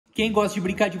Quem gosta de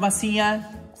brincar de massinha?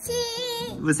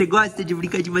 Sim. Você gosta de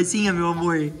brincar de massinha, meu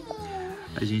amor?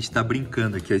 A gente tá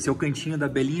brincando aqui, ó. Esse é o cantinho da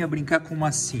Belinha brincar com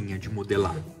massinha, de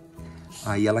modelar.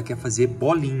 Aí ela quer fazer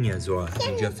bolinhas, ó. A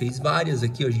gente já fez várias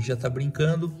aqui, ó. A gente já tá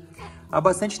brincando há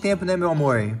bastante tempo, né, meu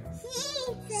amor?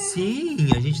 Sim,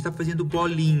 a gente tá fazendo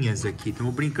bolinhas aqui.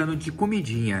 Estamos brincando de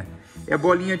comidinha. É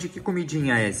bolinha de que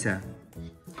comidinha essa?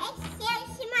 Esse é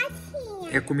de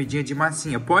massinha. É comidinha de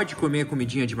massinha. Pode comer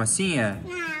comidinha de massinha?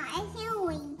 Não, esse é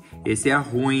ruim. Esse é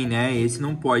ruim, né? Esse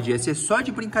não pode. Esse é só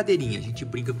de brincadeirinha. A gente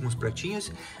brinca com os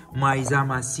pratinhos, mas a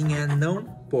massinha não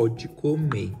pode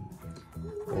comer.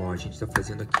 Ó, a gente tá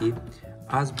fazendo aqui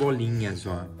as bolinhas,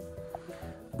 ó.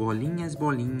 Bolinhas,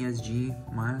 bolinhas de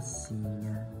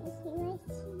massinha.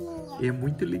 É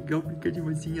muito legal brincar de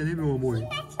massinha, né, meu amor?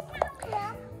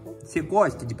 Você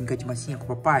gosta de brincar de massinha com o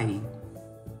papai?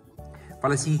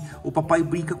 Fala assim, o papai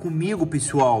brinca comigo,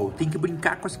 pessoal. Tem que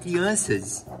brincar com as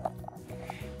crianças.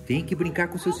 Tem que brincar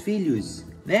com seus filhos,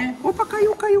 né? Opa,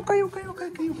 caiu.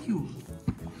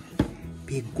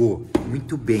 Pegou,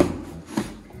 muito bem.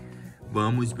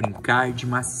 Vamos brincar de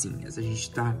massinhas. A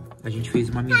gente fez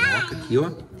uma minhoca aqui,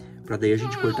 ó. Pra daí a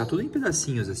gente cortar tudo em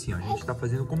pedacinhos, assim, ó. A gente tá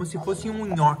fazendo como se fosse um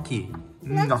nhoque.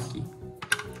 Nhoque.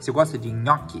 Você gosta de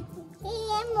nhoque?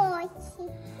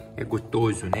 É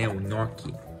gostoso, né? O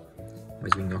nhoque.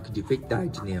 Mas o nhoque de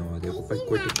verdade, né? Ó, daí o papai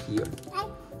corta aqui, ó.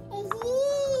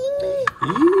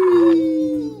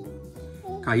 Ih!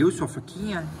 Caiu sua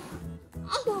faquinha?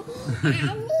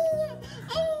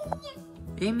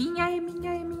 É minha.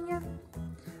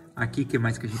 Aqui, o que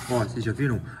mais que a gente... Ó, vocês já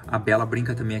viram? A Bela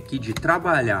brinca também aqui de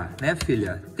trabalhar, né,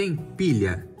 filha? Tem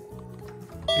pilha.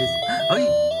 Ai,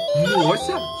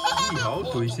 nossa! Que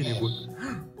alto esse negócio.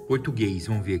 Português,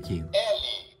 vamos ver aqui.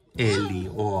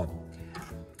 L, ó.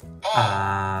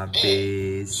 A,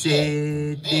 B,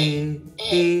 C, D,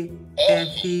 E,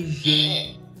 F,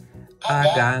 G,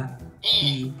 H,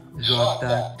 I,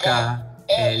 J, K,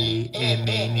 L,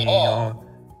 M, N, O,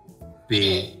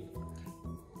 P,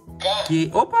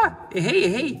 Q, opa,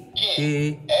 errei,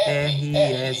 Q, R,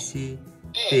 S,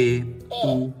 T,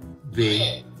 U,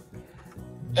 V,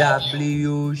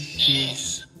 W,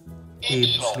 X,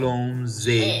 Y,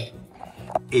 Z.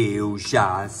 Eu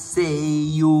já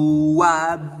sei o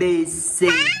ABC.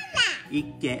 E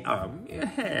quer...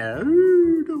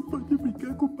 não pode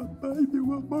brincar com o papai,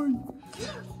 meu amor.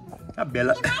 A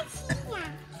Bela...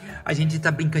 A gente tá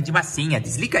brincando de massinha.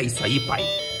 Desliga isso aí, pai.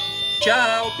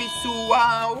 Tchau,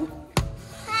 pessoal.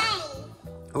 Pai.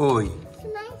 Oi.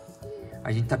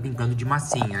 A gente tá brincando de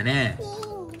massinha, né?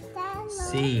 Sim, tá bom.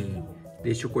 Sim.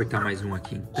 Deixa eu cortar mais um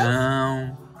aqui,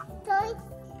 então.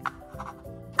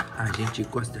 A gente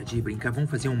gosta de brincar.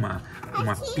 Vamos fazer uma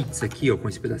pizza aqui, ó, com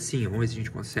esse pedacinho. Vamos ver se a gente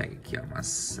consegue aqui, ó,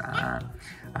 amassar.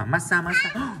 Amassar.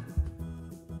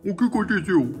 O que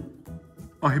aconteceu?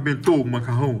 Arrebentou o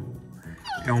macarrão?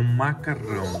 É um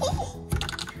macarrão.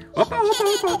 Opa.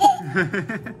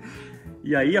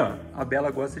 E aí, ó, a Bela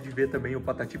gosta de ver também o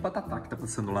Patati e Patatá que tá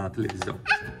passando lá na televisão.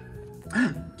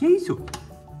 Que isso?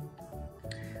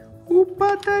 O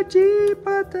Patati e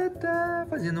Patatá.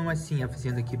 Fazendo uma massinha,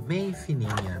 fazendo aqui bem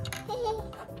fininha.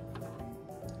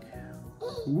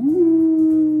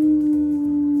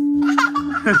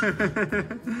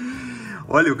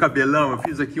 Olha o cabelão, eu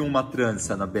fiz aqui uma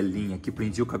trança na Belinha, que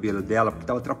prendi o cabelo dela, porque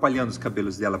tava atrapalhando os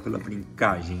cabelos dela pra ela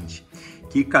brincar, gente.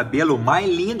 Que cabelo mais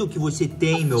lindo que você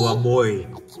tem, meu amor.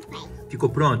 Ficou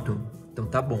pronto? Então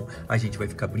tá bom. A gente vai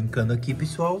ficar brincando aqui,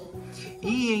 pessoal.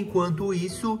 E enquanto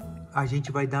isso, a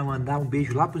gente vai mandar um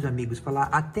beijo lá pros amigos, falar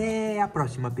até a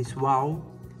próxima,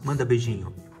 pessoal. Manda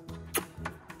beijinho.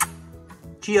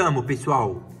 Te amo,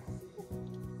 pessoal.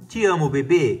 Te amo,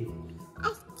 bebê.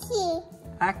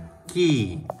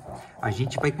 Aqui. A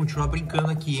gente vai continuar brincando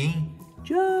aqui, hein?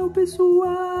 Tchau,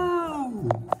 pessoal.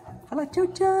 Fala tchau.